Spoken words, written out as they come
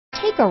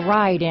Take a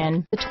ride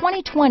in the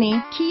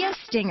 2020 Kia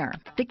Stinger.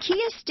 The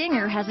Kia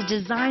Stinger has a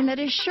design that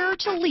is sure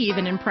to leave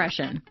an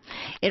impression.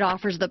 It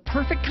offers the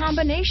perfect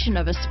combination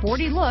of a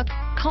sporty look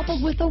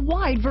coupled with a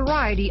wide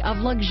variety of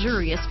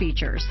luxurious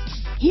features.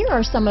 Here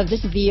are some of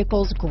this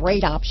vehicle's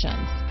great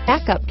options: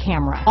 backup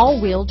camera,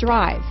 all-wheel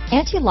drive,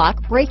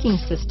 anti-lock braking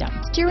system,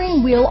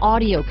 steering wheel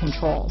audio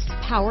controls,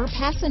 power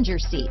passenger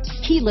seat,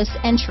 keyless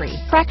entry,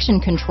 traction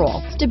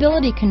control,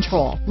 stability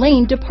control,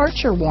 lane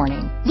departure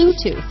warning,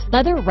 Bluetooth,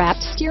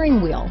 leather-wrapped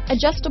steering wheel,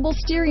 adjustable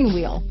steering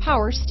wheel,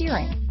 power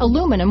steering,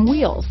 aluminum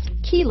wheels,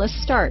 keyless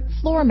start,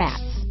 floor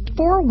mats,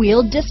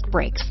 four-wheel disc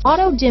brakes,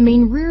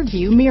 auto-dimming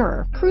rear-view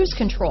mirror, cruise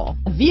control.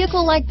 A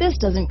vehicle like this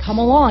doesn't come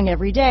along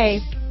every day.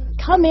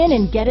 Come in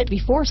and get it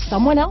before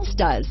someone else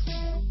does.